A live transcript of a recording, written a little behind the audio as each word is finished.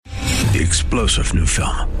The explosive new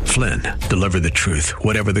film, Flynn, deliver the truth,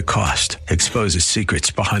 whatever the cost, exposes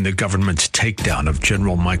secrets behind the government's takedown of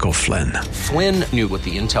General Michael Flynn. Flynn knew what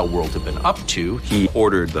the intel world had been up to. He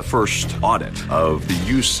ordered the first audit of the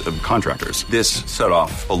use of contractors. This set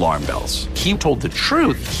off alarm bells. He told the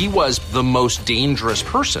truth. He was the most dangerous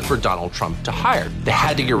person for Donald Trump to hire. They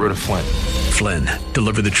had to get rid of Flynn. Flynn,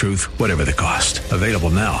 deliver the truth, whatever the cost. Available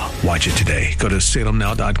now. Watch it today. Go to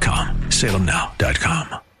salemnow.com.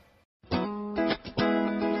 salemnow.com.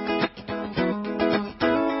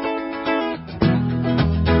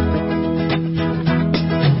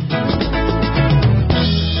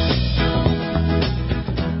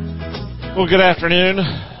 Well, good afternoon.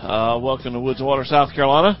 Welcome to Woods Water, South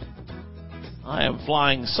Carolina. I am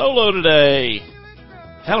flying solo today.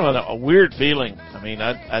 Kind of a weird feeling. I mean,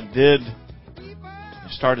 I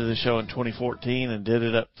started the show in 2014 and did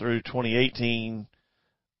it up through 2018,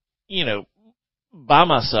 by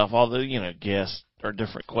myself, although, guests are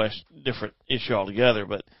different issue altogether.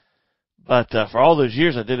 But for all those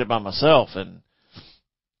years, I did it by myself. And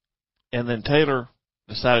then Taylor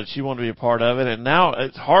decided she wanted to be a part of it, and now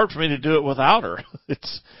it's hard for me to do it without her.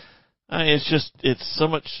 It's so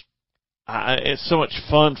much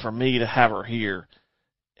fun for me to have her here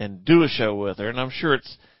and do a show with her, and I'm sure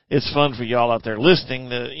it's fun for y'all out there listening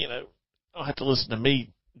to, don't have to listen to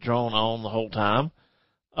me drone on the whole time.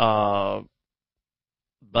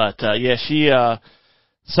 She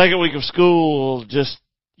second week of school, just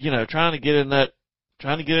trying to get in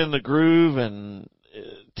the groove, and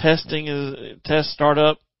tests start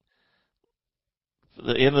up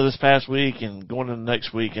the end of this past week and going into the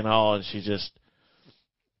next week and all, and she just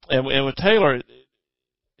and with Taylor,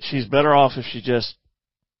 she's better off if she just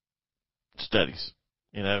studies,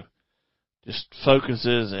 just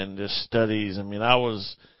focuses and just studies. I mean, I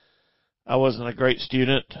wasn't a great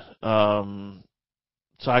student,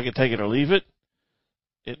 so I could take it or leave it.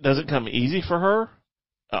 It doesn't come easy for her,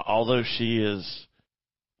 although she is,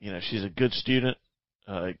 she's a good student.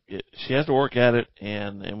 She has to work at it,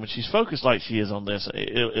 and when she's focused like she is on this,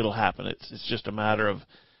 it'll happen. It's just a matter of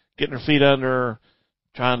getting her feet under her,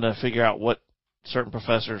 trying to figure out what certain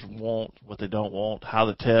professors want, what they don't want, how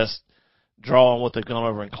the tests draw on what they've gone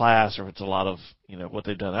over in class, or if it's a lot of what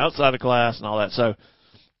they've done outside of class and all that. So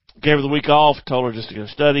gave her the week off, told her just to go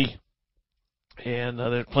study, and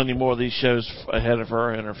there's plenty more of these shows ahead of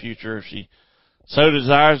her in her future if she so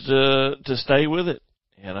desires to stay with it.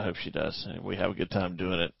 And I hope she does. And we have a good time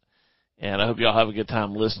doing it. And I hope y'all have a good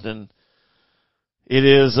time listening. It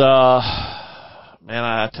is, man,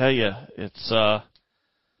 I tell you, it's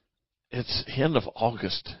end of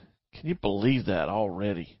August. Can you believe that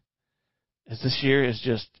already? This year is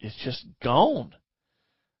just gone.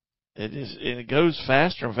 It goes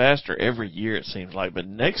faster and faster every year, it seems like. But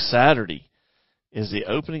next Saturday is the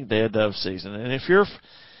opening day of dove season. And if you're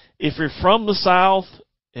from the South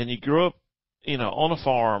and you grew up, on a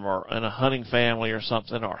farm or in a hunting family or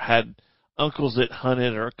something, or had uncles that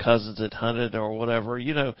hunted or cousins that hunted or whatever,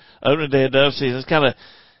 opening day of dove season is kind of,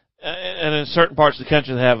 and in certain parts of the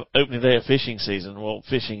country they have opening day of fishing season. Well,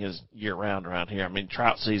 fishing is year round around here. I mean,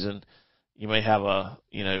 trout season, you may have a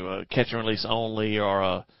catch and release only, or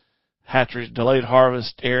a hatchery delayed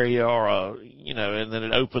harvest area, or and then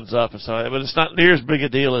it opens up and so, but it's not near as big a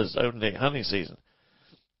deal as opening day hunting season.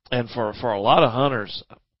 And for a lot of hunters,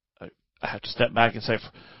 I have to step back and say,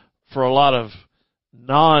 for a lot of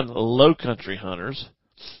non-low country hunters,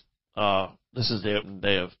 this is the opening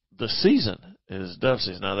day of the season, is dove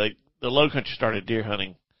season. Now, the low country started deer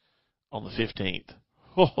hunting on the 15th.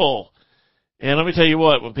 Oh, and let me tell you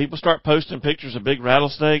what, when people start posting pictures of big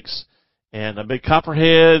rattlesnakes and big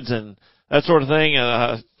copperheads and that sort of thing,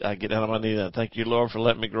 I get down on my knees and thank you, Lord, for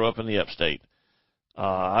letting me grow up in the upstate.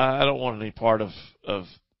 I don't want any part of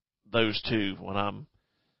those two when I'm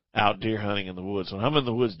out deer hunting in the woods. When I'm in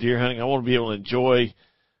the woods deer hunting, I want to be able to enjoy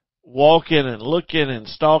walking and looking and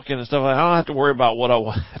stalking and stuff. I don't have to worry about what I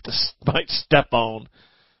might step on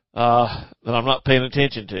that I'm not paying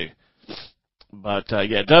attention to. But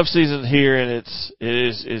dove season here, and it's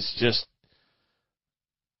just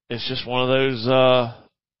one of those.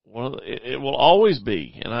 It will always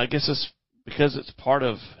be, and I guess it's because it's part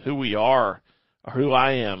of who we are or who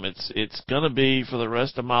I am. It's gonna be for the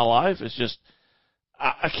rest of my life. It's just,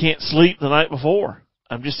 I can't sleep the night before.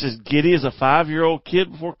 I'm just as giddy as a 5-year-old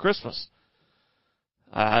kid before Christmas.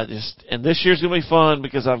 And this year's gonna be fun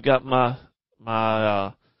because I've got my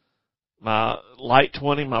Light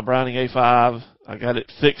 20, my Browning A5. I got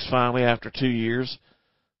it fixed finally after 2 years.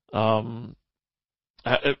 And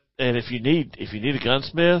if you need a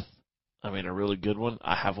gunsmith, I mean a really good one,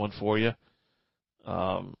 I have one for you.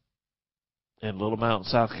 in Little Mountain,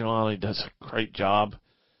 South Carolina. He does a great job.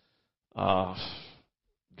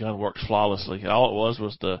 Gun works flawlessly. All it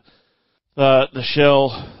was the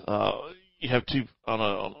shell. You have two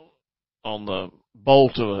on the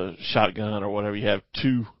bolt of a shotgun or whatever. You have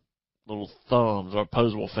two little thumbs or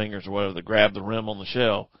opposable fingers or whatever that grab the rim on the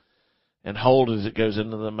shell and hold it as it goes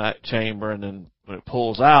into the mag chamber, and then when it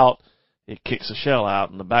pulls out, it kicks the shell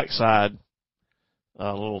out, and the backside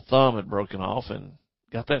little thumb had broken off, and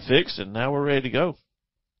got that fixed, and now we're ready to go.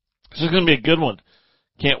 This is going to be a good one.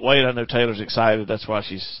 Can't wait. I know Taylor's excited. That's why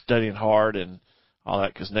she's studying hard and all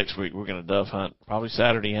that, because next week we're going to dove hunt probably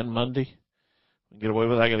Saturday and Monday. Get away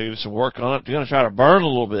with it. I got to do some work on it. I'm going to try to burn a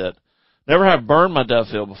little bit. Never have burned my dove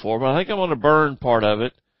field before, but I think I'm going to burn part of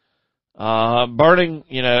it. Burning,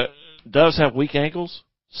 doves have weak ankles,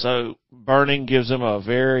 so burning gives them a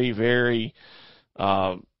very, very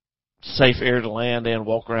safe area to land in,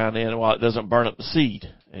 walk around in, while it doesn't burn up the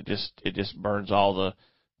seed. It just burns all the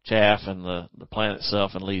chaff and the plant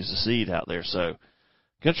itself and leaves the seed out there. So,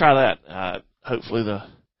 gonna try that. Hopefully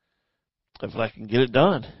I can get it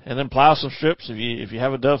done, and then plow some strips. If you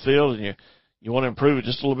have a dove field and you want to improve it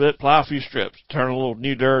just a little bit, plow a few strips, turn a little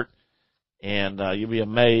new dirt, and you'll be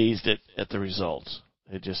amazed at the results.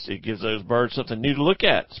 It gives those birds something new to look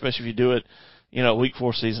at, especially if you do it, week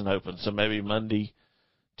 4 season open. So maybe Monday,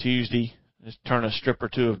 Tuesday, just turn a strip or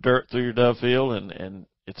two of dirt through your dove field, and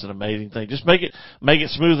it's an amazing thing. Just make it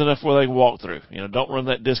smooth enough where they can walk through. Don't run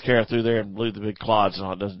that disc harrow through there and leave the big clods and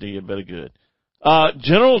all. It doesn't do you a bit of good.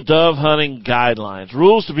 General dove hunting guidelines,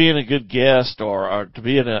 rules to being a good guest or to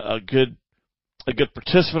being a good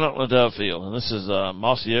participant on the dove field. And this is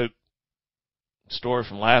Mossy Oak story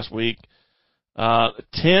from last week.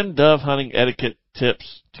 10 dove hunting etiquette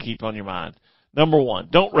tips to keep on your mind. Number 1,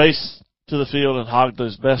 don't race to the field and hog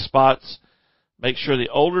those best spots. Make sure the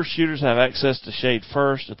older shooters have access to shade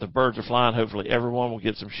first. If the birds are flying, hopefully everyone will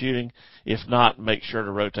get some shooting. If not, make sure to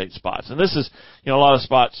rotate spots. And this is, a lot of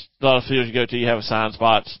spots, a lot of fields you go to, you have assigned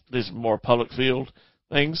spots. These are more public field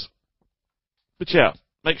things. But yeah,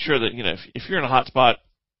 make sure that, if you're in a hot spot,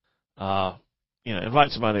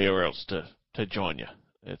 invite somebody else to join you.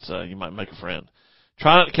 It's, you might make a friend.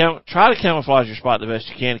 Try to camouflage your spot the best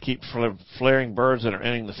you can to keep flaring birds that are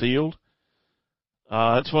entering the field.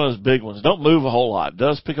 That's one of those big ones. Don't move a whole lot.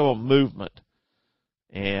 Doves pick up on movement.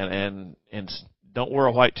 And don't wear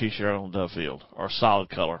a white t-shirt on the dove field or a solid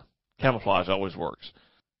color. Camouflage always works.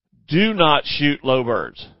 Do not shoot low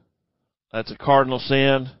birds. That's a cardinal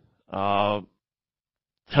sin.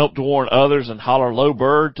 Help to warn others and holler low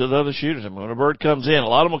bird to the other shooters. When a bird comes in, a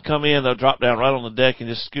lot of them will come in, they'll drop down right on the deck and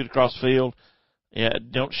just scoot across the field. Yeah,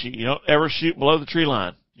 don't shoot. You don't ever shoot below the tree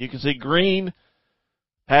line. You can see green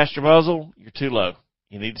past your muzzle, you're too low.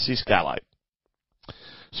 You need to see skylight.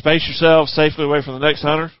 Space yourself safely away from the next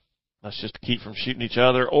hunter. That's just to keep from shooting each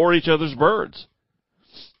other or each other's birds.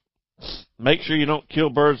 Make sure you don't kill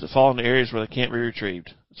birds that fall into areas where they can't be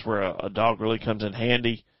retrieved. That's where a dog really comes in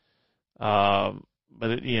handy. But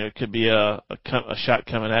it could be a shot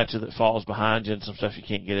coming at you that falls behind you and some stuff you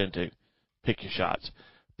can't get into. Pick your shots.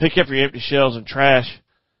 Pick up your empty shells and trash.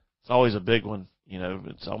 It's always a big one.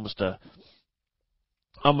 It's almost a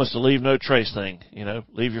leave no trace thing.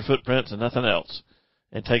 Leave your footprints and nothing else,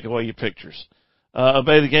 and take away your pictures.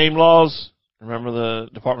 Obey the game laws. Remember, the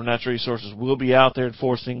Department of Natural Resources will be out there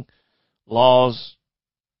enforcing laws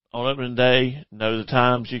on opening day. Know the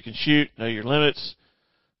times you can shoot. Know your limits.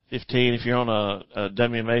 15. If you're on a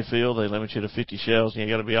WMA field, they limit you to 50 shells, and you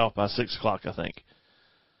got to be off by 6 o'clock, I think.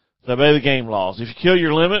 So obey the game laws. If you kill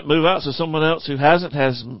your limit, move out so someone else who hasn't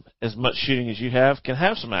has as much shooting as you have can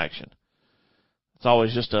have some action. It's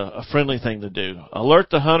always just a friendly thing to do. Alert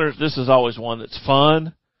the hunters. This is always one that's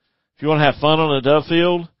fun. If you want to have fun on a dove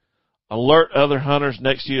field, alert other hunters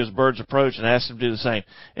next to you as birds approach and ask them to do the same.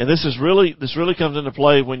 And this really comes into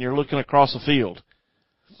play when you're looking across a field.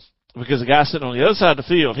 Because the guy sitting on the other side of the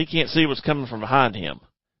field, he can't see what's coming from behind him.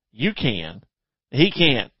 You can. He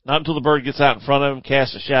can't. Not until the bird gets out in front of him,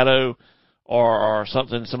 casts a shadow or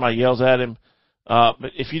something, somebody yells at him.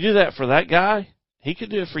 But if you do that for that guy, he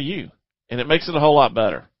could do it for you. And it makes it a whole lot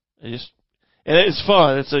better. And it's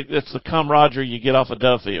fun. It's the camaraderie you get off a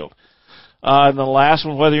dove field. And the last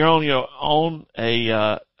one, whether you're on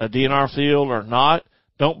a DNR field or not,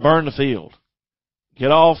 don't burn the field.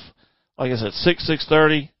 Get off, like I said,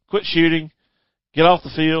 6:30. Quit shooting. Get off the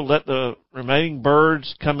field. Let the remaining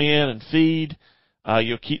birds come in and feed.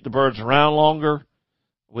 You'll keep the birds around longer,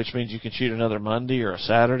 which means you can shoot another Monday or a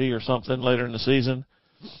Saturday or something later in the season.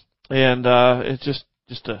 And it's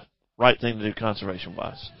just a right thing to do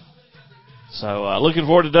conservation-wise. So looking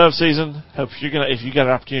forward to dove season. Hope if you got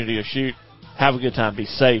an opportunity to shoot, have a good time. Be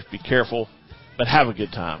safe. Be careful. but have a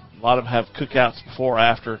good time. A lot of them have cookouts before or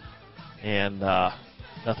after, and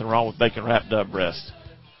nothing wrong with bacon wrapped dub breast.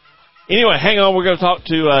 Anyway, hang on. We're going to talk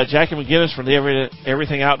to Jackie McGinnis from the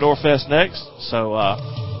Everything Outdoor Fest next. So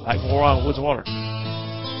back more on Woods and Water.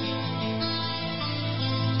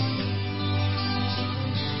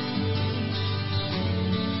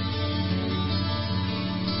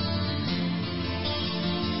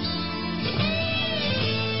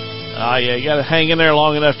 Yeah, you got to hang in there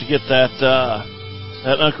long enough to get that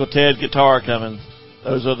Uncle Ted guitar coming.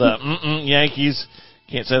 Those are the Yankees.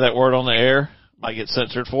 Can't say that word on the air. Might get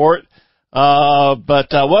censored for it.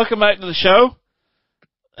 But welcome back to the show.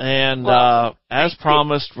 And as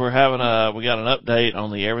promised, we got an update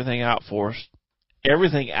on the Everything Outdoor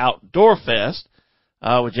Fest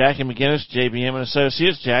with Jackie McGinnis, JBM and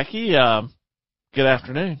Associates. Jackie, good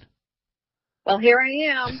afternoon. Well, here I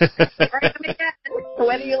am. Here I am again,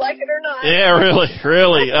 whether you like it or not. Yeah,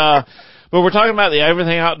 really. But we're talking about the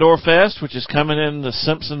Everything Outdoor Fest, which is coming in the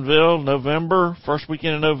Simpsonville, first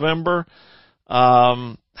weekend in November.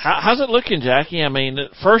 How's it looking, Jackie? I mean,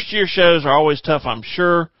 first-year shows are always tough, I'm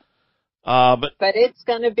sure. But it's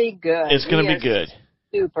going to be good. It's going to be good.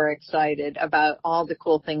 Super excited about all the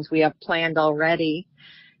cool things we have planned already.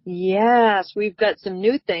 Yes, we've got some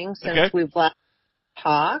new things since we've last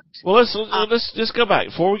talked. Well, let's just go back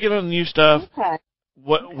before we get on the new stuff. Okay.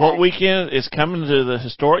 What weekend is coming to the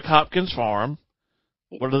historic Hopkins Farm?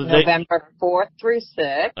 What are the dates? November 4th through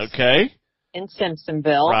 6th. Okay. In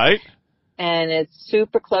Simpsonville. Right. And it's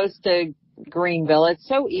super close to Greenville. It's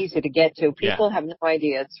so easy to get to. People have no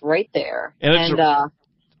idea. It's right there. And it's a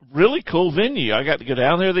really cool venue. I got to go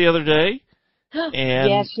down there the other day. And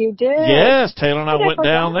yes, you did. Yes, Taylor and I went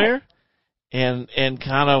down there and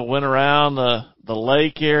kind of went around the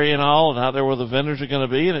lake area and all, and out there where the vendors are going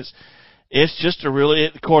to be. And it's just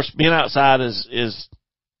of course, being outside is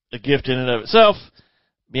a gift in and of itself.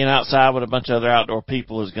 Being outside with a bunch of other outdoor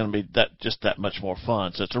people is going to be that much more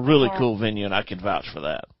fun. So it's a really cool venue, and I can vouch for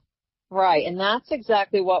that. Right, and that's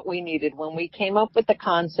exactly what we needed when we came up with the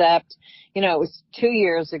concept. It was 2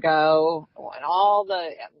 years ago when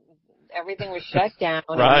everything was shut down,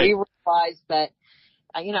 right. And we realized that.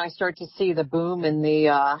 I start to see the boom in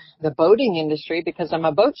the boating industry because I'm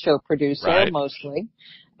a boat show producer mostly.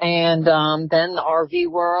 And then the RV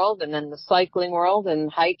world, and then the cycling world,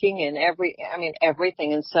 and hiking, and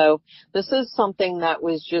everything. And so this is something that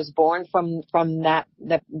was just born from the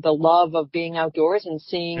love of being outdoors and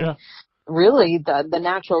seeing really the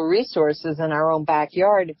natural resources in our own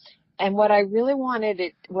backyard. And what I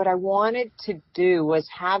wanted to do was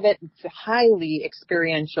have it highly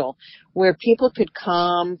experiential, where people could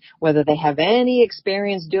come, whether they have any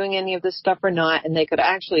experience doing any of this stuff or not, and they could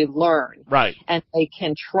actually learn. Right. And they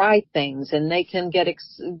can try things, and they can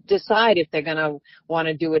decide if they're going to want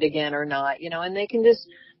to do it again or not, and they can just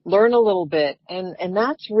learn a little bit. And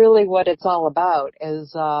that's really what it's all about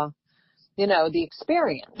is, the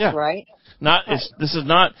experience, right?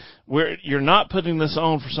 You're not putting this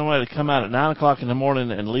on for somebody to come out at 9 o'clock in the morning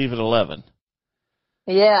and leave at 11.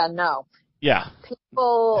 Yeah, no. Yeah.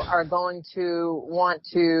 People are going to want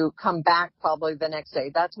to come back probably the next day.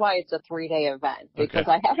 That's why it's a 3-day event, because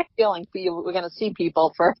I have a feeling we're going to see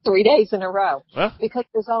people for 3 days in a row. Well, because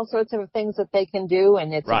there's all sorts of things that they can do,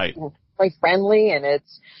 and it's very friendly, and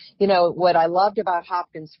it's, what I loved about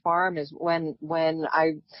Hopkins Farm is when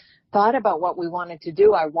I thought about what we wanted to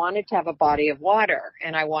do, I wanted to have a body of water,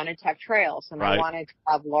 and I wanted to have trails, and I wanted to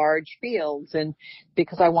have large fields, and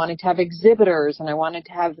because I wanted to have exhibitors, and I wanted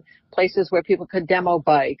to have places where people could demo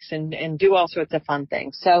bikes and do all sorts of fun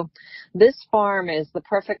things. So this farm is the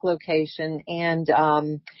perfect location, and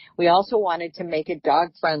we also wanted to make it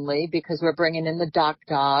dog friendly because we're bringing in the Doc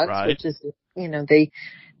Dogs, which is,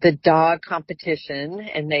 the dog competition,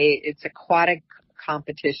 and it's aquatic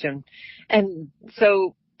competition. And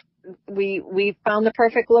so we found the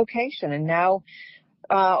perfect location, and now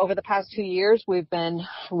over the past 2 years we've been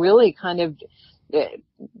really kind of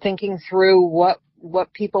thinking through what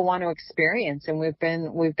people want to experience, and we've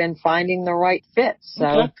been finding the right fit.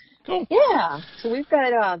 So cool. Yeah, so we've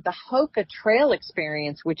got the Hoka Trail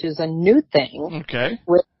Experience, which is a new thing.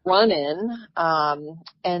 With run-in,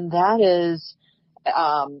 and that is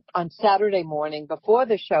on Saturday morning before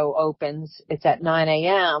the show opens. It's at 9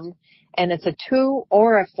 a.m. and it's a 2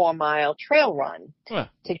 or a 4 mile trail run to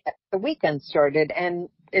get the weekend started, and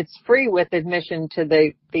it's free with admission to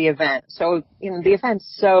the event. So, the event's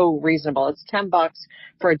so reasonable. It's $10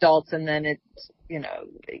 for adults, and then it's,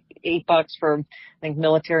 $8 for, I think,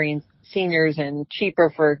 military and seniors, and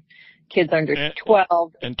cheaper for kids under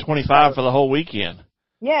 12. And $25 for the whole weekend.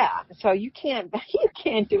 Yeah, so you can't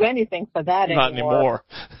do anything for that Not anymore.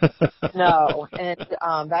 No, and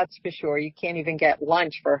that's for sure. You can't even get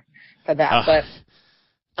lunch for that. But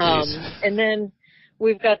and then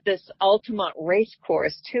we've got this Ultimate Race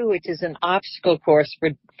Course too, which is an obstacle course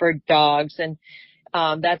for dogs, and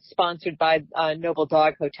that's sponsored by Noble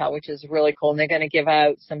Dog Hotel, which is really cool. And they're going to give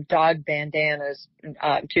out some dog bandanas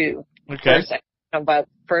too. Okay. About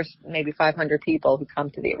first maybe 500 people who come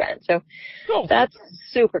to the event. So cool. That's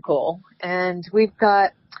super cool. And we've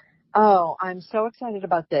got, I'm so excited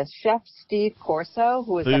about this. Chef Steve Corso,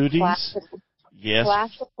 who is a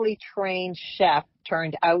classically trained chef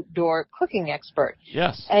turned outdoor cooking expert.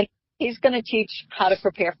 Yes. And he's going to teach how to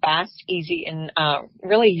prepare fast, easy, and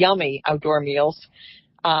really yummy outdoor meals.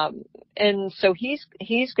 And so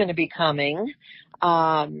he's going to be coming.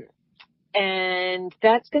 And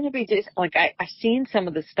that's going to be just like I've seen some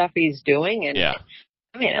of the stuff he's doing, and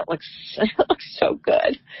I mean it looks so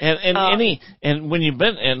good. And when you've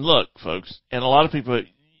been, and look, folks, and a lot of people,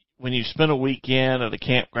 when you spend a weekend at a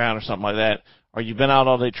campground or something like that, or you've been out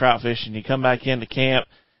all day trout fishing, you come back into camp,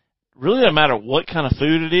 really doesn't matter what kind of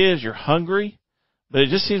food it is, you're hungry, but it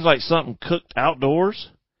just seems like something cooked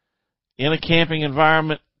outdoors in a camping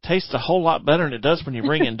environment tastes a whole lot better than it does when you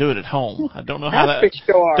bring it and do it at home. I don't know how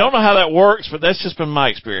don't know how that works, but that's just been my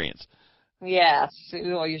experience. Yes,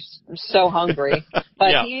 well, you're so hungry,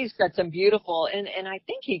 but he's got some beautiful, and I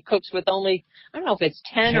think he cooks with only, I don't know if it's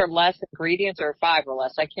 10 or less ingredients or 5 or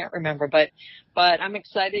less. I can't remember, but I'm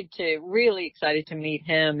really excited to meet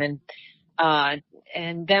him,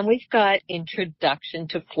 and then we've got Introduction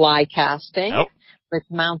to Fly Casting with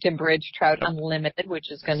Mountain Bridge Trout Unlimited, which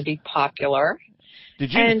is going to be popular.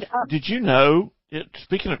 Did you know,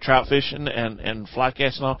 speaking of trout fishing and fly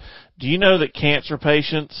casting, do you know that cancer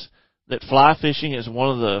patients, that fly fishing is one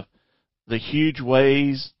of the huge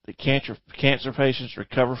ways that cancer patients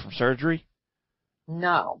recover from surgery?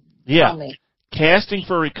 No. Yeah. Tell me. Casting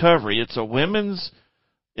for recovery. It's a women's,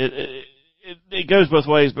 it goes both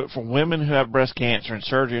ways, but for women who have breast cancer and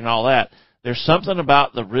surgery and all that, there's something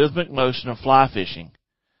about the rhythmic motion of fly fishing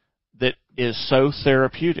that is so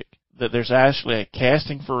therapeutic. That there's actually a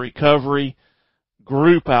casting for recovery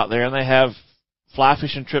group out there, and they have fly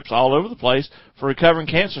fishing trips all over the place for recovering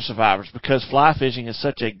cancer survivors, because fly fishing is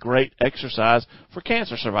such a great exercise for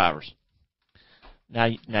cancer survivors. Now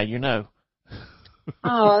you know.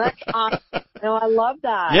 Oh, that's awesome. No, I love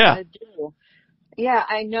that. Yeah. I do. Yeah,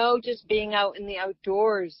 I know just being out in the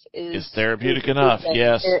outdoors is therapeutic enough.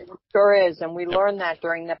 Yes. It sure is, and we learned that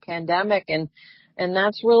during the pandemic, and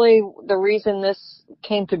that's really the reason this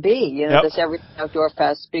came to be, this Everything Outdoor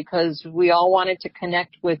Fest, because we all wanted to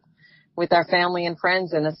connect with our family and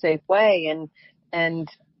friends in a safe way. And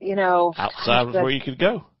outside was where you could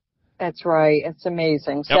go. That's right. It's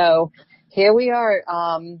amazing. Yep. So here we are.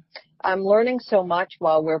 I'm learning so much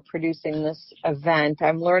while we're producing this event.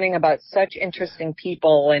 I'm learning about such interesting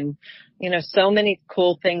people and, so many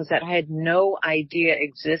cool things that I had no idea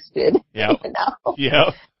existed. Yeah.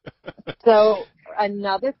 Yeah. So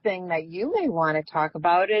another thing that you may want to talk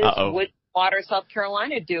about is what Water, South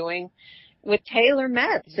Carolina doing with Taylor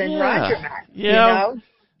Metz and Roger Metz. Yeah.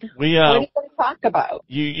 What are you going to talk about?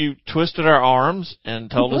 You twisted our arms and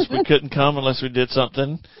told us we couldn't come unless we did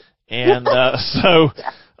something. And so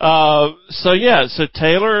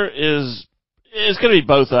Taylor is going to be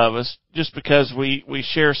both of us just because we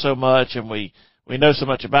share so much and we know so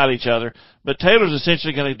much about each other. But Taylor's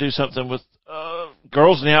essentially going to do something with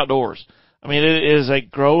girls in the outdoors. I mean, it is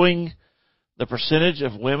the percentage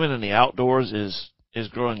of women in the outdoors is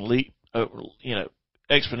growing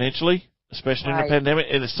exponentially, especially in the pandemic.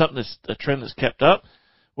 It is something that's a trend that's kept up,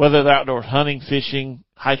 whether they're outdoors hunting, fishing,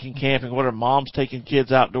 hiking, camping, whatever, mom's taking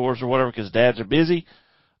kids outdoors or whatever because dads are busy.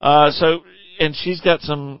 And she's got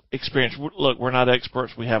some experience. Look, we're not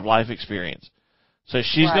experts. We have life experience. So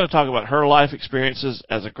she's going to talk about her life experiences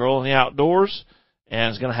as a girl in the outdoors,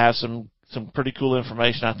 and is going to have some pretty cool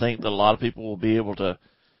information, I think, that a lot of people will be able to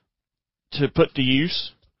put to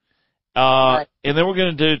use. And then we're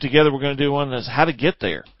going to do one that's how to get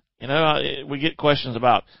there. We get questions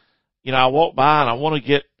about, I walk by and I want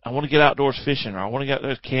to get outdoors fishing, or I want to get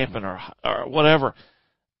outdoors camping or whatever.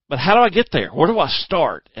 But how do I get there? Where do I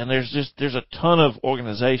start? And there's a ton of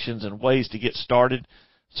organizations and ways to get started.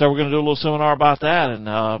 So we're going to do a little seminar about that, and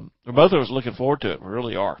we're both of us looking forward to it. We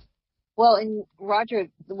really are. Well, and Roger,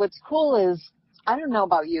 what's cool is, I don't know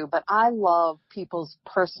about you, but I love people's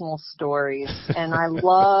personal stories, and I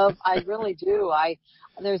really do.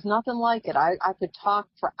 There's nothing like it. I could talk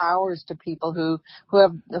for hours to people who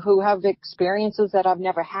have experiences that I've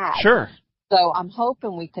never had. Sure. So I'm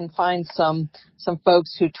hoping we can find some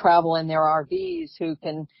folks who travel in their RVs who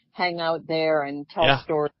can hang out there and tell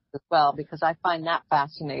stories as well, because I find that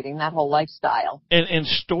fascinating, that whole lifestyle. And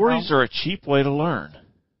stories are a cheap way to learn.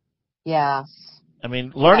 Yes. I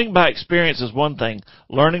mean, learning by experience is one thing.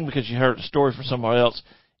 Learning because you heard a story from somebody else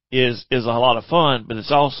is a lot of fun, but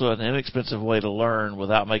it's also an inexpensive way to learn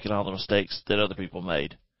without making all the mistakes that other people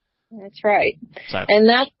made. That's right. Exactly. And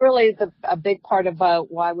that's really a big part about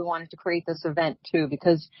why we wanted to create this event, too,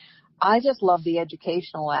 because I just love the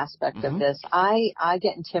educational aspect of this. I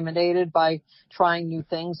get intimidated by trying new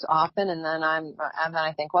things often, and then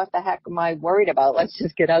I think, what the heck am I worried about? Let's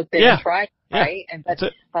just get out there and try it, right?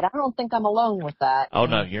 But I don't think I'm alone with that. Oh,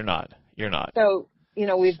 no, you're not. You're not. So,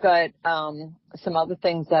 we've got some other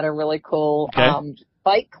things that are really cool. Okay.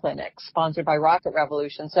 Bike clinics sponsored by Rocket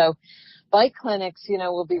Revolution. So bike clinics,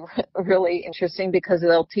 will be really interesting because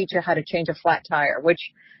they'll teach you how to change a flat tire, which,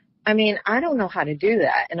 I mean, I don't know how to do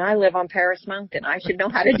that, and I live on Paris Mountain. I should know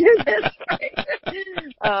how to do this, right?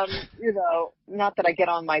 Not that I get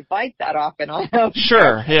on my bike that often.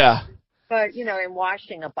 Sure, yeah. But, in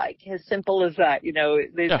washing a bike, as simple as that,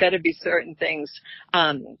 there's got to be certain things.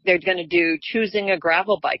 They're going to do choosing a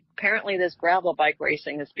gravel bike. Apparently this gravel bike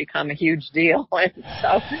racing has become a huge deal. And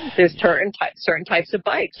so there's certain types of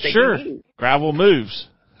bikes. Sure. Gravel moves.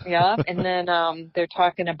 Yeah. And then, they're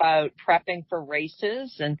talking about prepping for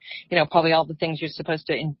races and, probably all the things you're supposed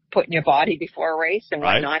to put in your body before a race and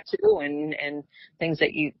what not to, and things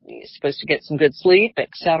that you're supposed to get some good sleep,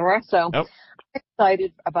 et cetera. So. Yep.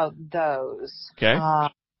 Excited about those. Okay.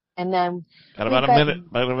 And then got about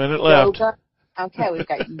a minute left. Yoga. Okay, we've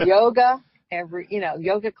got yoga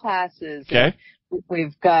yoga classes. Okay.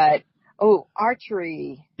 We've got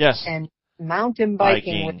archery. Yes. And mountain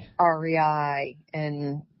biking with REI,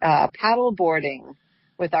 and paddle boarding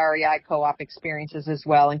with REI co-op experiences as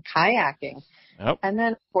well, and kayaking. Yep. And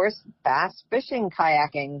then, of course, bass fishing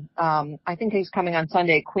kayaking. I think he's coming on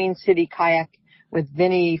Sunday, Queen City Kayak with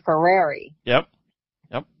Vinny Ferrari. Yep.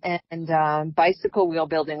 And bicycle wheel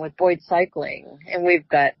building with Boyd Cycling. And we've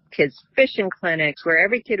got kids fishing clinics where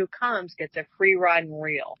every kid who comes gets a free rod and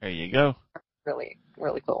reel. There you go. Really,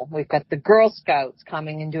 really cool. We've got the Girl Scouts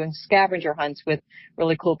coming and doing scavenger hunts with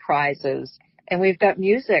really cool prizes. And we've got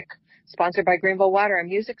music sponsored by Greenville Water, a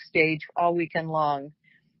music stage all weekend long.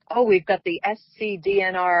 Oh, we've got the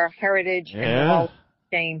SCDNR Heritage and the Wall of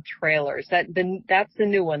Shame trailers. That's the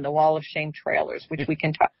new one, the Wall of Shame trailers, which we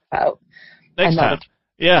can talk about next time.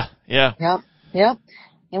 Yeah. Yep.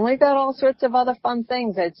 And we've got all sorts of other fun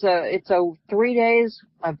things. It's a 3 days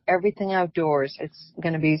of everything outdoors. It's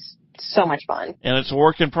going to be so much fun. And it's a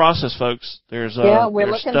work in process, folks. We're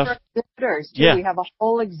looking for exhibitors too. Yeah. We have a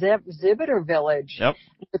whole exhibitor village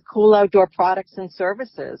with cool outdoor products and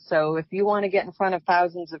services. So if you want to get in front of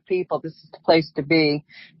thousands of people, this is the place to be,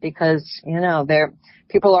 because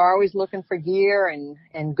people are always looking for gear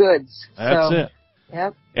and goods. That's it.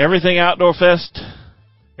 Yep. Everything Outdoor Fest.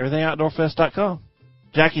 EverythingOutdoorFest.com.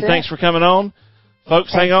 Jackie, thanks for coming on.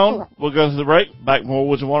 Folks, hang on. We'll go to the break. Back more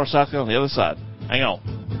Woods and Water South Carolina on the other side. Hang on.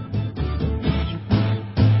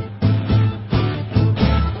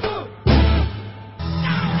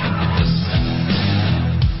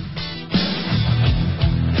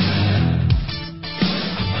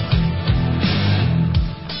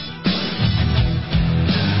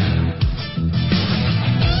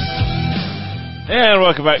 And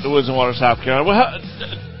welcome back to Woods and Water, South Carolina. Well,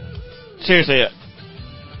 seriously,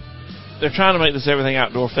 they're trying to make this Everything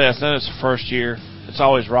Outdoor Fest, and it's the first year. It's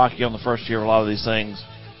always rocky on the first year of a lot of these things.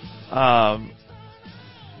 I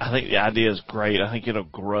think the idea is great. I think it'll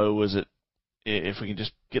grow if we can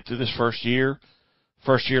just get through this first year.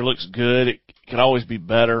 First year looks good. It could always be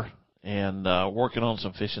better, and working on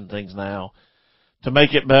some fishing things now to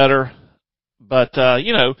make it better. But, put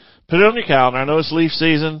it on your calendar. I know it's leaf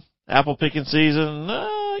season. Apple picking season,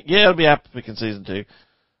 it'll be apple picking season too.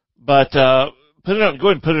 But go ahead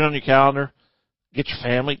and put it on your calendar. Get your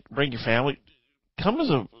family, bring your family. Come as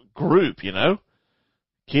a group,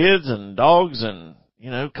 kids and dogs and,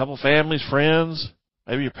 a couple families, friends,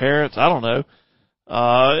 maybe your parents, I don't know.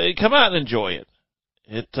 Come out and enjoy it.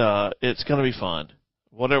 It's going to be fun.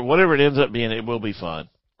 Whatever it ends up being, it will be fun.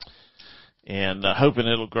 And hoping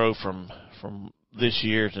it'll grow from this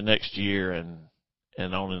year to next year and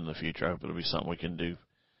on in the future. I hope it'll be something we can do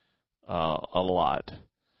a lot.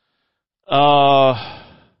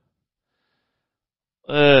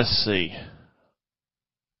 Let's see.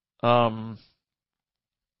 Like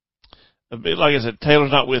I said,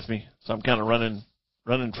 Taylor's not with me, so I'm kind of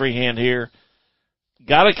running freehand here.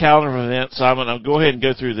 Got a calendar of events, so I'm going to go ahead and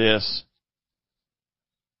go through this.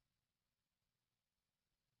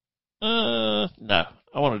 no,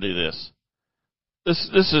 I want to do this.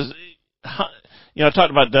 This is, I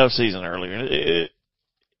talked about dove season earlier.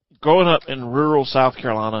 Growing up in rural South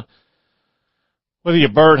Carolina, whether you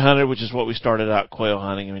bird hunted, which is what we started out quail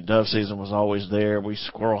hunting. I mean, dove season was always there. We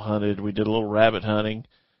squirrel hunted. We did a little rabbit hunting.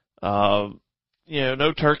 No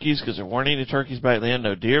turkeys because there weren't any turkeys back then.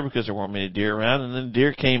 No deer because there weren't many deer around. And then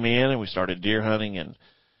deer came in, and we started deer hunting and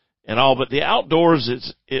all. But the outdoors,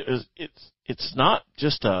 it's not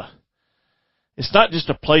just a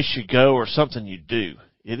place you go or something you do.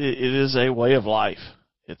 It is a way of life.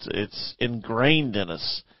 It's ingrained in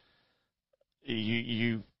us.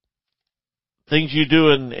 You things you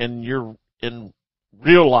do in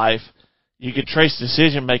real life, you can trace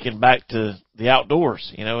decision making back to the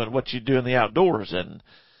outdoors, and what you do in the outdoors, and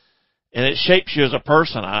it shapes you as a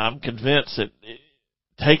person. I'm convinced that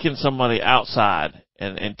taking somebody outside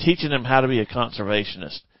and teaching them how to be a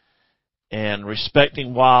conservationist and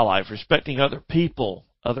respecting wildlife, respecting other people,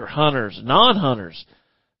 other hunters, non-hunters,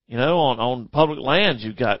 on public lands,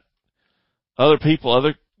 you've got other people,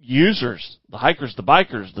 other users, the hikers, the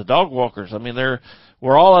bikers, the dog walkers. I mean,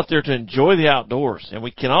 we're all out there to enjoy the outdoors, and we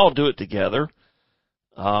can all do it together.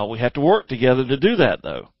 We have to work together to do that,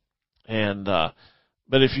 though. And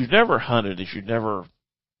but if you've never hunted, if you've never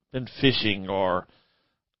been fishing or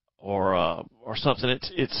something,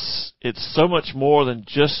 it's so much more than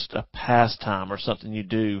just a pastime or something you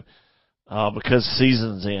do because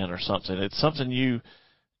season's in or something. It's something you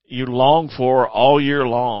long for all year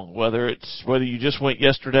long, whether you just went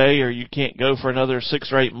yesterday or you can't go for another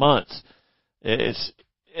 6 or 8 months.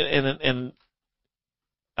 And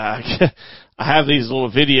I have these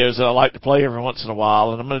little videos that I like to play every once in a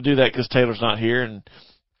while, and I'm going to do that because Taylor's not here, and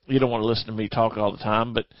you don't want to listen to me talk all the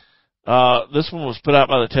time. But this one was put out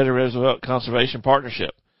by the Teddy Roosevelt Conservation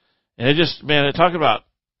Partnership, and it talk about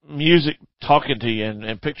music talking to you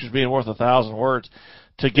and pictures being worth 1,000 words.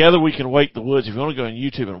 Together We Can Wake the Woods. If you want to go on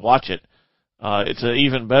YouTube and watch it, it's an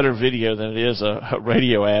even better video than it is a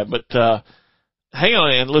radio ad. But hang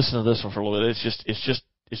on and listen to this one for a little bit.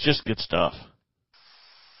 It's just good stuff.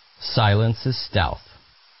 Silence is stealth.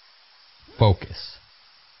 Focus.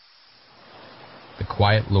 The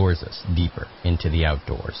quiet lures us deeper into the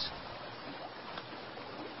outdoors.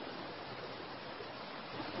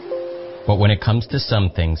 But when it comes to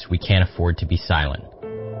some things, we can't afford to be silent.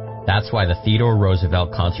 That's why the Theodore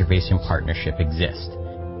Roosevelt Conservation Partnership exists.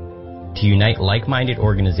 To unite like-minded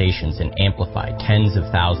organizations and amplify tens of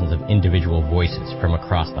thousands of individual voices from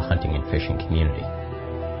across the hunting and fishing community.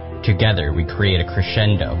 Together, we create a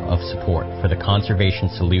crescendo of support for the conservation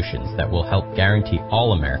solutions that will help guarantee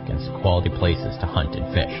all Americans quality places to hunt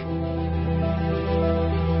and fish.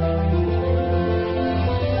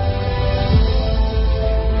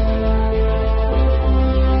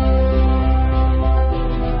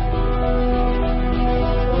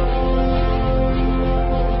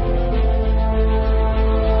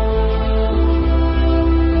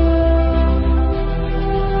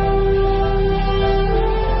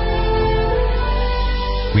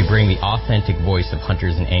 We bring the authentic voice of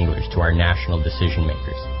hunters and anglers to our national decision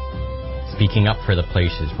makers, speaking up for the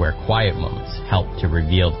places where quiet moments help to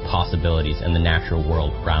reveal the possibilities in the natural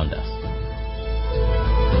world around us.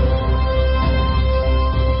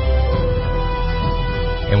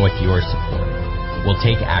 And with your support, we'll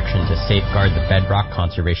take action to safeguard the bedrock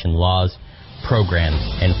conservation laws, programs,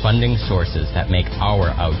 and funding sources that make our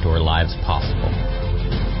outdoor lives possible.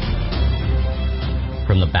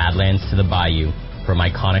 From the Badlands to the Bayou, from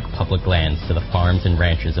iconic public lands to the farms and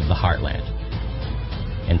ranches of the heartland,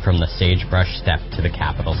 and from the sagebrush steppe to the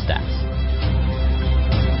Capitol steps.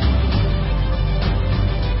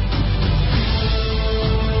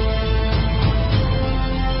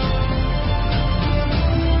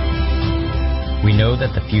 We know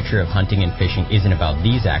that the future of hunting and fishing isn't about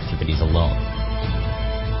these activities alone.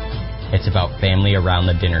 It's about family around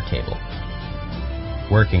the dinner table,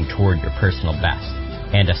 working toward your personal best,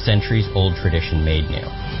 and a centuries-old tradition made new.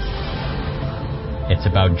 It's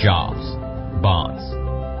about jobs, bonds,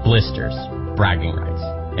 blisters, bragging rights,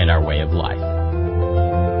 and our way of life.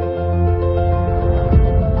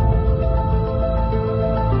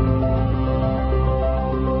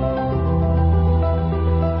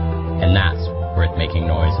 And that's worth making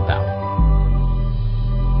noise about.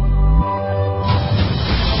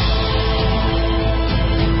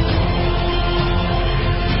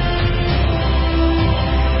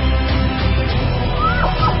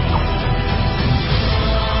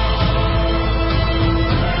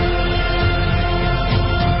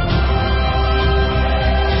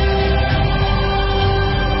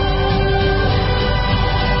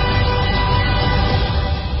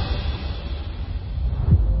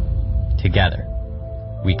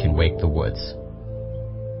 we can wake the woods.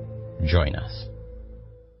 Join us.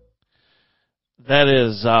 That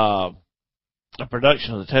is a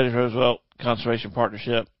production of the Teddy Roosevelt Conservation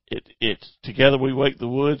Partnership. It's Together We Wake the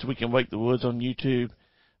Woods. We can wake the woods on YouTube,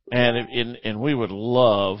 and we would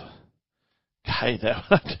love. Hey, that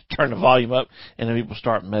turn the volume up, and then people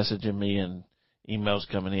start messaging me and emails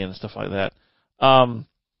coming in and stuff like that.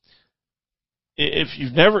 If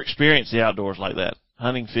you've never experienced the outdoors like that,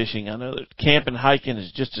 hunting, fishing, I know that camping, hiking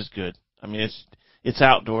is just as good. I mean, it's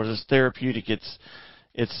outdoors, it's therapeutic,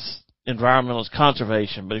 it's environmental, it's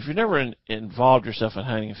conservation. But if you've never involved yourself in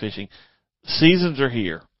hunting and fishing, seasons are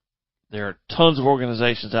here. There are tons of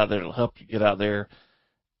organizations out there that will help you get out there,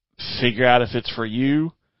 figure out if it's for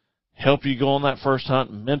you, help you go on that first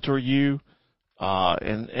hunt, mentor you,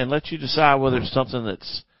 and let you decide whether it's something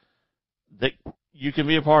that you can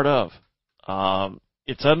be a part of.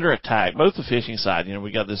 It's under attack, both the fishing side. You know,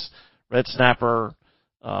 we got this red snapper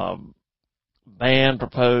ban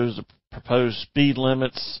proposed speed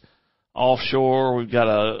limits offshore. We've got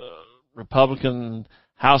a Republican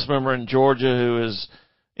House member in Georgia who has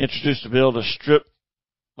introduced a bill to strip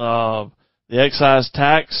the excise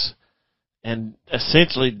tax and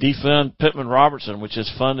essentially defund Pittman-Robertson, which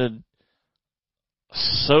has funded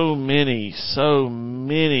so many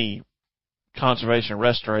conservation and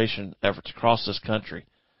restoration efforts across this country.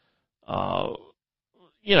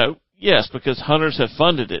 Yes, because hunters have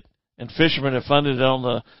funded it and fishermen have funded it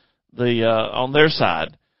on on their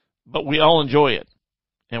side, but we all enjoy it,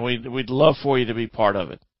 and we'd love for you to be part of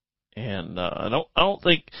it. And I don't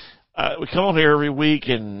think we come on here every week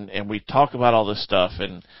and we talk about all this stuff,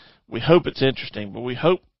 and we hope it's interesting, but we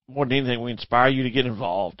hope more than anything we inspire you to get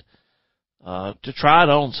involved, to try it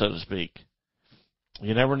on, so to speak.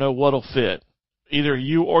 You never know what'll fit, either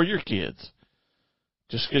you or your kids.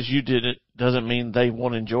 Just because you did it doesn't mean they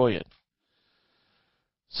won't enjoy it.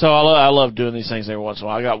 So I love doing these things every once in a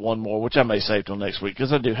while. I got one more, which I may save till next week,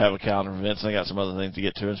 because I do have a calendar of events, and I got some other things to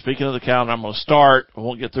get to. And speaking of the calendar, I'm going to start. I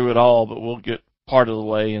won't get through it all, but we'll get part of the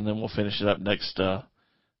way, and then we'll finish it up next thing.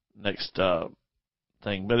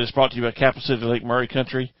 But it's brought to you by Capital City Lake Murray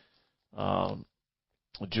Country, a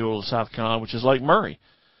jewel of South Carolina, which is Lake Murray.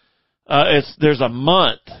 There's a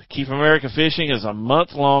month. Keep America Fishing is a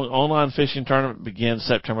month-long online fishing tournament. Begins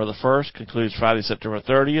September the 1st, concludes Friday, September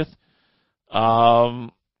 30th.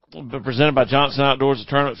 Presented by Johnson Outdoors, the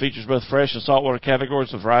tournament features both fresh and saltwater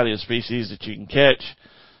categories, a variety of species that you can catch.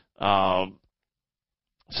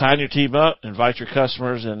 Sign your team up, invite your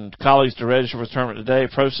customers and colleagues to register for the tournament today.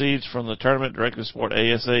 Proceeds from the tournament directly support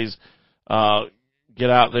ASA's Get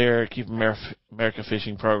Out There, Keep America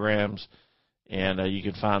Fishing programs, and you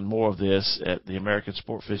can find more of this at the American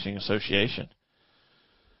Sport Fishing Association.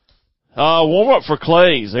 Warm up for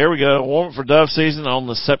clays. There we go. Warm up for dove season on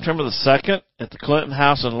the September the 2nd at the Clinton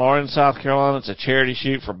House in Lawrence, South Carolina. It's a charity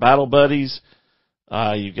shoot for Battle Buddies.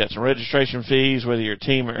 You've got some registration fees, whether you're a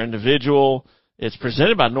team or individual. It's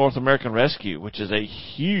presented by North American Rescue, which is a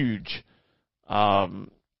huge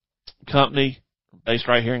company based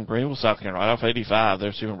right here in Greenville, South Carolina, right off 85.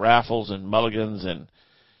 There's even raffles and mulligans and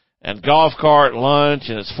golf cart lunch,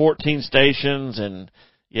 and it's 14 stations, and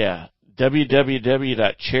yeah,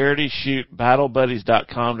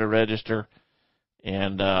 www.charityshootbattlebuddies.com to register,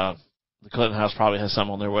 and the Clinton House probably has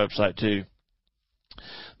some on their website too.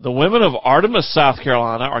 The women of Artemis, South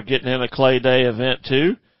Carolina are getting in a Clay Day event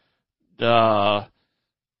too. And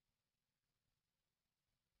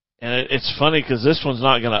it's funny because this one's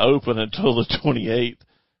not going to open until the 28th,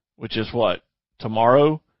 which is what?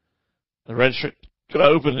 Tomorrow? The registry going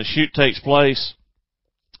to open, the shoot takes place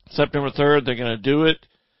September 3rd. They're going to do it.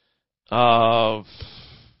 Gosh,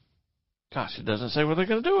 it doesn't say where they're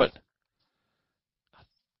going to do it.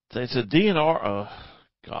 It's a DNR. Oh,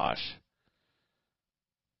 gosh.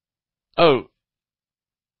 Oh,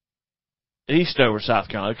 Eastover, South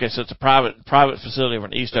Carolina. Okay, so it's a private facility over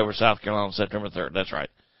in Eastover, South Carolina on September 3rd. That's right.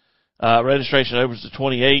 Registration opens the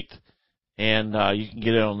 28th, and you can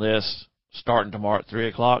get in on this starting tomorrow at 3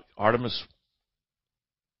 o'clock. Artemis,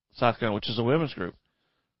 South Carolina, which is a women's group.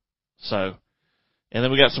 So, and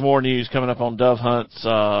then we got some more news coming up on dove hunts.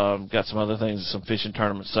 Got some other things, some fishing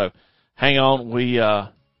tournaments. So hang on. We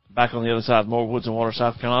back on the other side, more Woods and Water,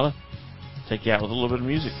 South Carolina. Take you out with a little bit of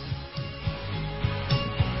music.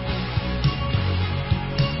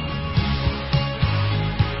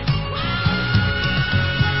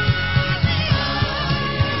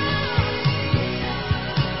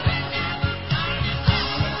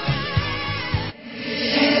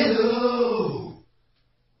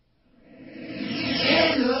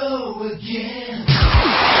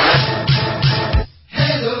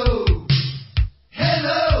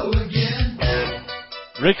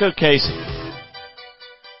 Rick O'Casey.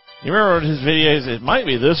 You remember his videos? It might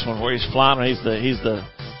be this one where he's flying. He's the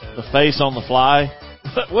face on the fly.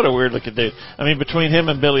 What a weird looking dude. I mean, between him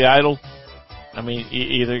and Billy Idol, I mean, you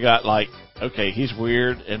either got like, okay, he's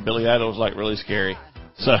weird, and Billy Idol's like really scary.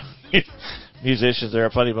 So, musicians, they're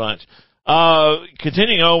a funny bunch.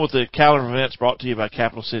 Continuing on with the calendar of events brought to you by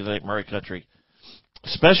Capital City Lake Murray Country.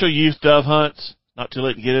 Special youth dove hunts. Not too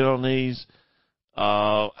late to get in on these.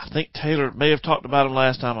 I think Taylor may have talked about them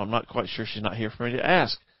last time. I'm not quite sure. She's not here for me to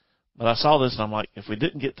ask. But I saw this, and I'm like, if we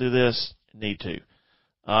didn't get through this, need to.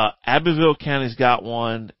 Abbeville County's got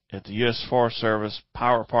one at the U.S. Forest Service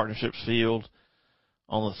Power Partnerships Field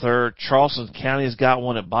on the 3rd. Charleston County's got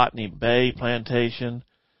one at Botany Bay Plantation.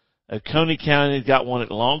 Oconee County's got one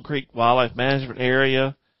at Long Creek Wildlife Management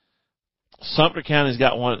Area. Sumter County's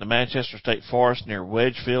got one at the Manchester State Forest near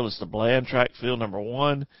Wedgefield. It's the Bland Track Field number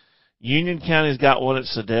 1. Union County's got one at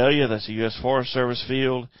Sedalia. That's the U.S. Forest Service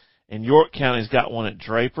field. And York County's got one at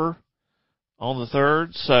Draper on the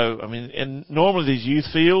 3rd. So, I mean, and normally these youth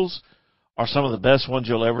fields are some of the best ones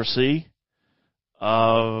you'll ever see.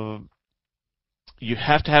 You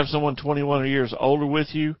have to have someone 21 years older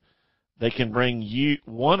with you. They can bring you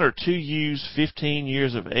 1 or 2 ewes 15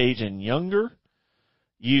 years of age and younger.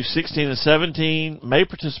 Ewes 16 and 17 may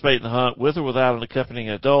participate in the hunt with or without an accompanying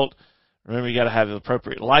adult. Remember, you got to have the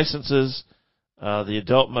appropriate licenses. The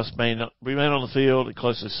adult must remain on the field and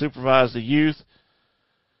closely supervise the youth.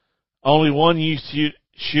 Only one youth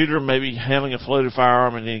shooter may be handling a floated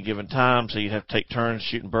firearm at any given time, so you have to take turns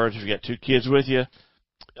shooting birds if you got 2 kids with you.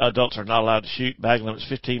 Adults are not allowed to shoot. Bag limit's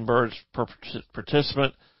 15 birds per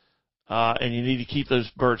participant, and you need to keep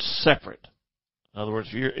those birds separate. In other words,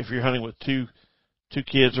 if you're hunting with two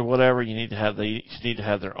kids or whatever, you need to have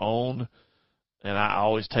their own. And I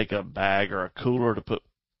always take a bag or a cooler to put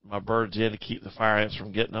my birds in to keep the fire ants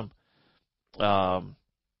from getting them. But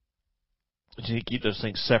you need to keep those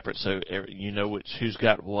things separate so you know who's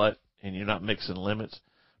got what, and you're not mixing limits.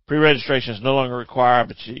 Pre-registration is no longer required,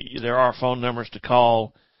 but there are phone numbers to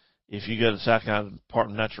call. If you go to the South Carolina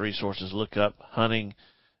Department of Natural Resources, look up hunting,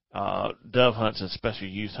 dove hunts, and special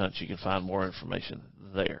youth hunts. You can find more information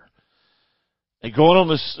there. And going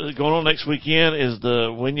on next weekend is the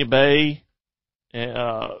Winyah Bay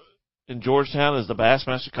in Georgetown is the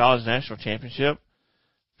Bassmaster College National Championship.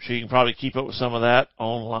 So you can probably keep up with some of that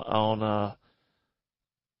on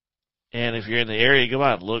and if you're in the area, go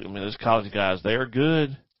out and look. I mean, those college guys, they're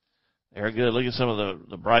good. They're good. Look at some of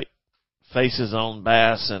the bright faces on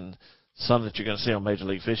bass and some that you're going to see on Major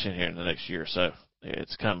League Fishing here in the next year or so.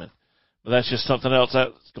 It's coming. But that's just something else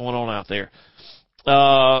that's going on out there.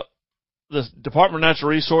 The Department of Natural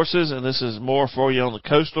Resources, and this is more for you on the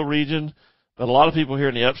coastal region, but a lot of people here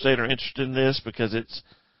in the upstate are interested in this because they're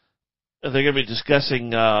going to be discussing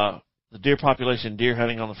the deer population, deer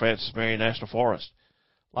hunting on the Francis Marion National Forest.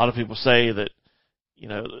 A lot of people say that,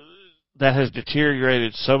 that has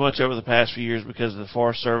deteriorated so much over the past few years because of the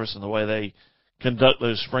Forest Service and the way they conduct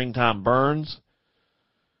those springtime burns,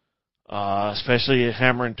 especially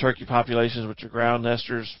hammer and turkey populations, which are ground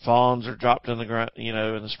nesters. Fawns are dropped in the ground, in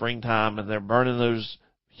the springtime, and they're burning those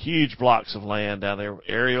huge blocks of land down there,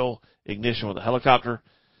 aerial ignition with a helicopter.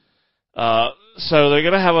 So they're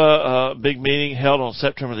going to have a big meeting held on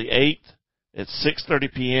September the 8th at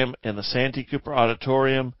 6:30 p.m. in the Santee Cooper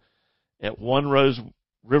Auditorium at 1 Rose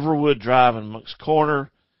Riverwood Drive in Monk's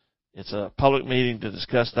Corner. It's a public meeting to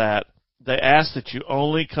discuss that. They ask that you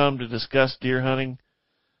only come to discuss deer hunting.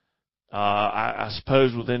 I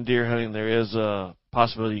suppose within deer hunting there is a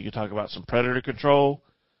possibility you could talk about some predator control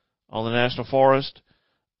on the National Forest.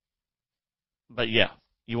 But yeah,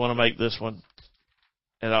 you want to make this one.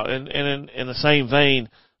 And in the same vein,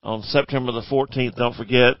 on September the 14th, don't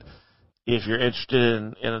forget, if you're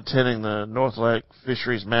interested in attending the North Lake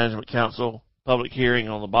Fisheries Management Council public hearing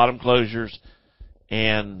on the bottom closures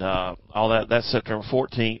and all that, that's September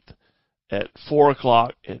 14th at 4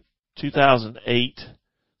 o'clock at 2008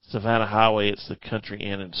 Savannah Highway. It's the Country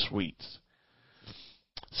Inn and Suites.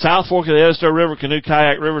 South Fork of the Edisto River Canoe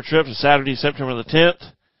Kayak River Trip is Saturday, September the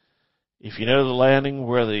 10th. If you know the landing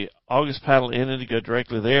where the August paddle ended, go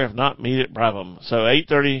directly there. If not, meet at Brabham. So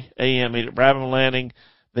 8:30 a.m. meet at Brabham Landing.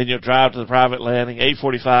 Then you'll drive to the private landing.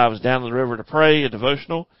 8:45 is down to the river to pray, a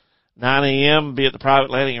devotional. 9 a.m. be at the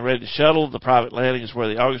private landing and ready to shuttle. The private landing is where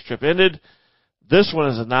the August trip ended. This one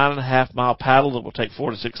is a 9.5-mile paddle that will take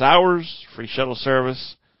 4 to 6 hours. Free shuttle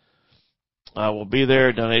service. We'll be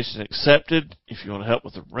there. Donations accepted. If you want to help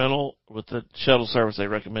with the rental, with the shuttle service, they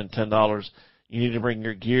recommend $10. You need to bring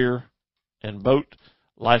your gear and boat.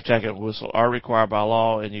 Life jacket and whistle are required by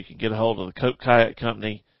law, and you can get a hold of the Coke Kayak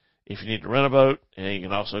Company if you need to rent a boat, and you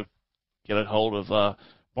can also get a hold of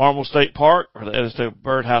Barnwell State Park or the Edisto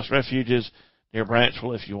Birdhouse Refuges near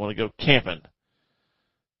Branchville if you want to go camping.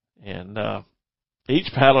 And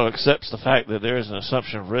each paddler accepts the fact that there is an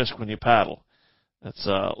assumption of risk when you paddle. That's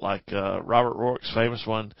like Robert Rourke's famous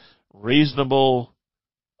one, reasonable.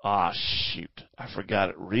 I forgot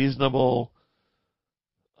it. Reasonable.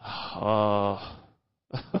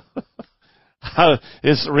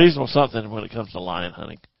 It's reasonable something when it comes to lion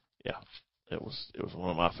hunting. Yeah, it was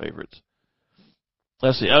one of my favorites.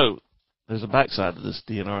 Let's see. Oh, there's a backside to this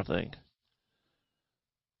DNR thing.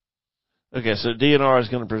 Okay, so DNR is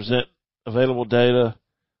going to present available data,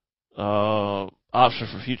 option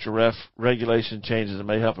for future regulation changes that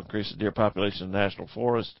may help increase the deer population in the national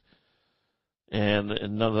forest, and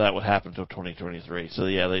none of that would happen until 2023. So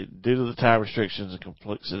yeah, due to the time restrictions and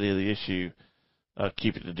complexity of the issue,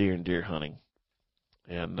 keep it to deer and deer hunting,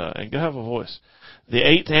 and go have a voice. The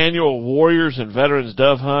 8th annual Warriors and Veterans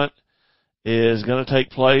Dove Hunt is going to take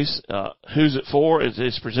place. Who's it for?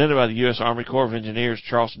 It's presented by the U.S. Army Corps of Engineers,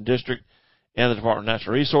 Charleston District, and the Department of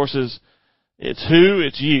Natural Resources. It's who?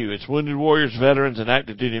 It's you. It's wounded warriors, veterans, and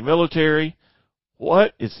active duty military.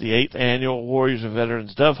 What? It's the 8th annual Warriors and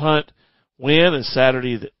Veterans Dove Hunt. When is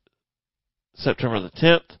Saturday, September the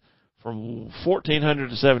 10th, from 1400 to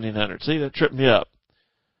 1700. See, that tripped me up.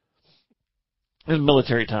 It's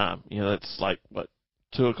military time. You know, that's like,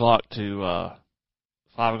 2 o'clock to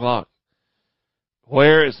 5 o'clock.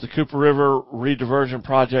 Where is the Cooper River Rediversion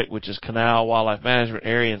Project, which is Canal Wildlife Management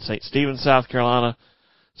Area in St. Stephen, South Carolina.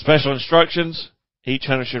 Special instructions. Each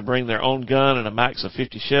hunter should bring their own gun and a max of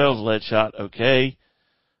 50 shells. Lead shot, okay.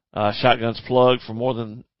 Shotguns plugged for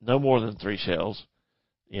no more than 3 shells.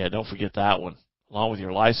 Yeah, don't forget that one. Along with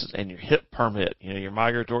your license and your HIP permit. You know, your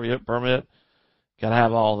migratory HIP permit. Gotta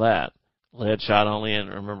have all that. Lead shot only, and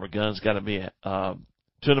remember, guns gotta be 2 in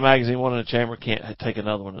the magazine, 1 in the chamber. Can't take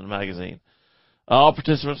another one in the magazine. All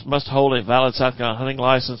participants must hold a valid South Carolina hunting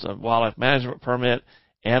license, a wildlife management permit,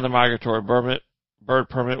 and the migratory bird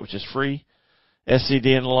permit, which is free.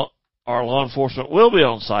 SCD and our law enforcement will be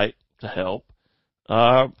on site to help.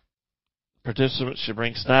 Participants should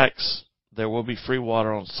bring snacks. There will be free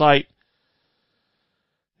water on site.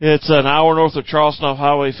 It's an hour north of Charleston off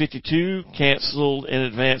Highway 52. Canceled in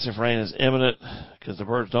advance if rain is imminent because the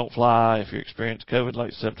birds don't fly. If you experience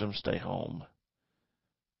COVID-like symptoms, stay home.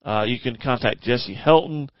 You can contact Jesse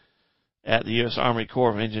Helton at the U.S. Army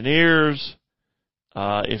Corps of Engineers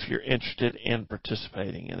if you're interested in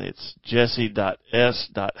participating. And it's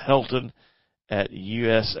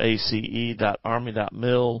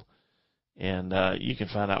jesse.s.helton@usace.army.mil. And you can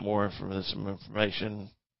find out more some information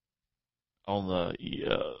on the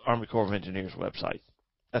Army Corps of Engineers website.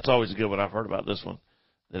 That's always a good one. I've heard about this one,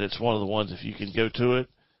 that it's one of the ones, if you can go to it,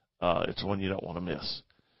 it's one you don't want to miss.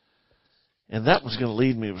 And that was going to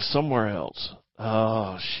lead me to somewhere else.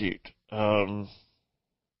 Oh, shoot. It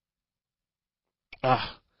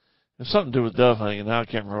was something to do with dove hunting, and now I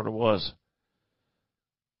can't remember what it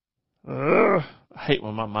was. I hate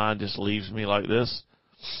when my mind just leaves me like this.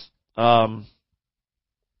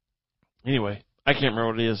 Anyway, I can't remember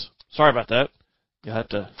what it is. Sorry about that. You'll have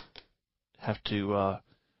to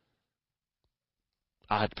I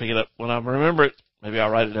have to pick it up when I remember it. Maybe I'll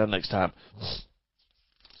write it down next time.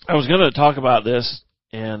 I was going to talk about this,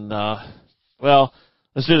 and,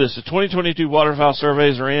 let's do this. The 2022 waterfowl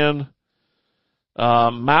surveys are in.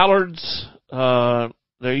 Mallards,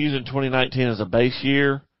 they're using 2019 as a base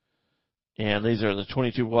year, and these are the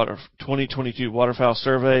 2022 waterfowl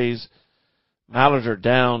surveys. Mallards are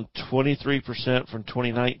down 23% from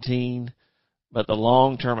 2019, but the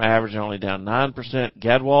long-term average is only down 9%.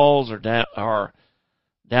 Gadwalls are down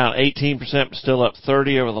 18%, but still up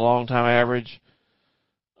 30% over the long-time average.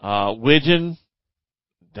 Widgeon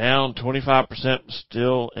down 25%,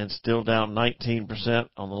 still down 19%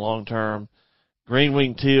 on the long term.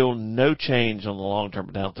 Green-winged teal, no change on the long term,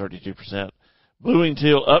 but down 32%. Blue-winged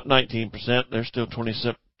teal up 19%. They're still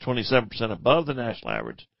 27% above the national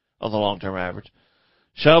average on the long-term average.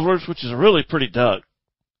 Shovelers, which is a really pretty duck,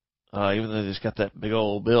 even though they just got that big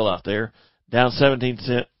old bill out there, down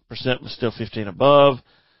 17%, but still 15% above.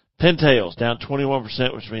 Pintails down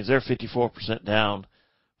 21%, which means they're 54% down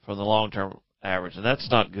from the long-term average, and that's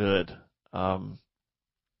not good. God,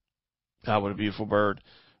 what a beautiful bird.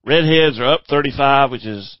 Redheads are up 35%, which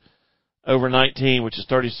is over 19%, which is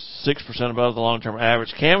 36% above the long-term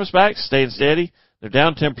average. Canvasbacks staying steady. They're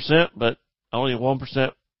down 10%, but only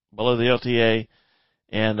 1% below the LTA.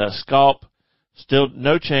 And scalp, still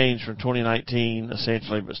no change from 2019,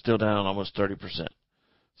 essentially, but still down almost 30%.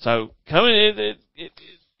 So coming in,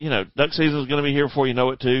 duck season is going to be here before you know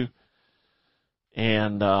it, too.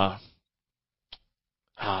 And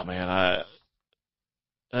Oh man, I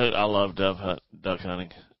love duck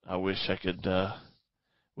hunting. I wish I could.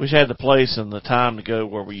 Wish I had the place and the time to go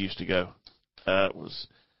where we used to go. That's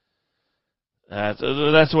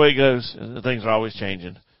the way it goes. Things are always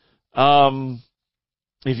changing.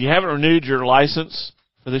 If you haven't renewed your license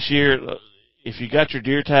for this year, if you got your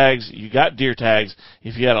deer tags, you got deer tags.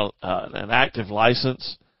 If you had an active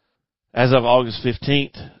license as of August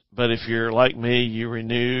 15th, but if you're like me, you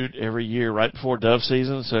renewed every year right before dove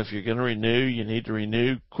season. So if you're going to renew, you need to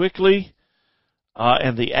renew quickly.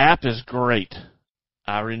 And the app is great.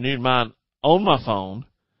 I renewed mine on my phone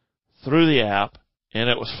through the app, and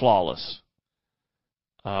it was flawless.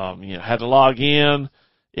 Had to log in.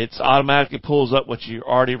 It automatically pulls up what you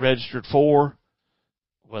already registered for,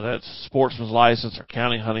 whether it's sportsman's license or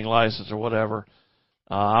county hunting license or whatever.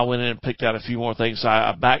 I went in and picked out a few more things. So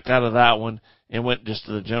I backed out of that one and went just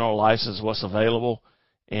to the general license, what's available,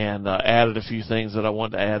 and added a few things that I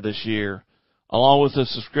wanted to add this year, along with the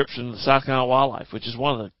subscription to South Carolina Wildlife, which is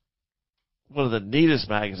one of the neatest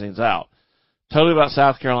magazines out. Totally about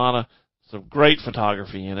South Carolina. Some great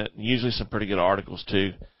photography in it, and usually some pretty good articles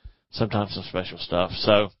too. Sometimes some special stuff.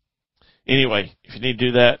 So anyway, if you need to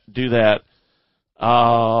do that.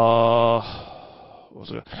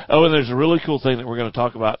 And there's a really cool thing that we're going to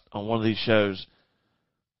talk about on one of these shows,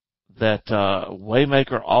 that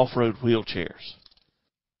Waymaker off-road wheelchairs.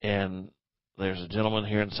 And there's a gentleman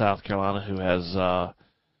here in South Carolina who has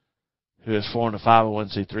formed a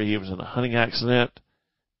 501c3. He was in a hunting accident,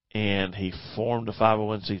 and he formed a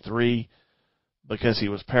 501c3 because he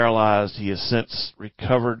was paralyzed. He has since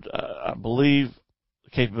recovered, I believe, the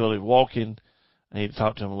capability of walking. I need to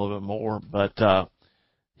talk to him a little bit more. But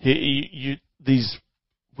these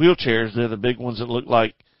wheelchairs, they're the big ones that look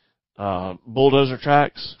like bulldozer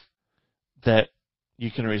tracks that you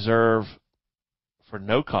can reserve for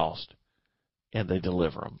no cost, and they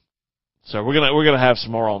deliver them. So we're gonna have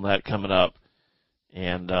some more on that coming up.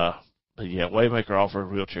 And but yeah, Waymaker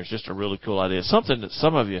off-road wheelchairs, just a really cool idea. Something that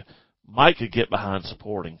some of you might could get behind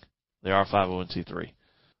supporting. They are 501c3.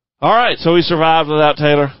 All right, so we survived without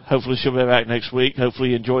Taylor. Hopefully she'll be back next week. Hopefully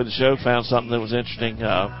you enjoyed the show, found something that was interesting.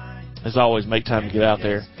 As always, make time to get out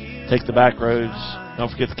there. Take the back roads. Don't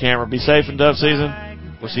forget the camera. Be safe in dove season.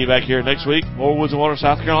 We'll see you back here next week. More Woods and Water,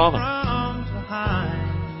 South Carolina.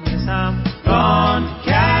 I'm gone to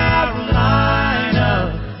Carolina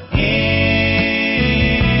in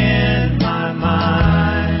my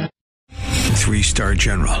mind. 3-star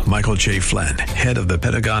General Michael J. Flynn, head of the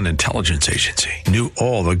Pentagon Intelligence Agency, knew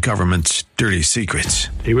all the government's dirty secrets.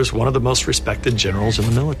 He was one of the most respected generals in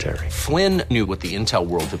the military. Flynn knew what the intel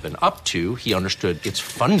world had been up to. He understood its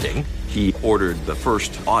funding. He ordered the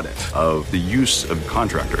first audit of the use of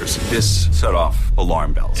contractors. This set off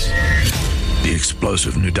alarm bells. The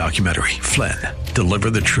explosive new documentary, Flynn,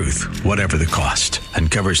 Deliver the Truth, Whatever the Cost,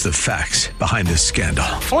 uncovers the facts behind this scandal.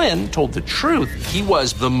 Flynn told the truth. He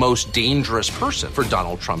was the most dangerous person for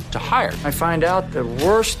Donald Trump to hire. I find out the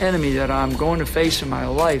worst enemy that I'm going to face in my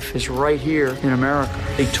life is right here in America.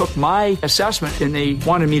 They took my assessment and they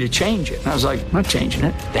wanted me to change it. And I was like, I'm not changing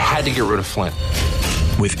it. They had to get rid of Flynn.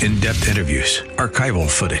 With in-depth interviews, archival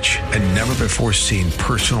footage, and never-before-seen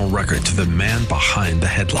personal records of the man behind the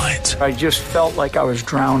headlines. I just felt like I was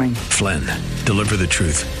drowning. Flynn, Deliver the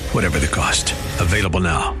Truth, Whatever the Cost. Available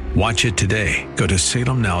now. Watch it today. Go to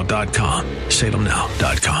salemnow.com.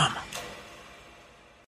 salemnow.com.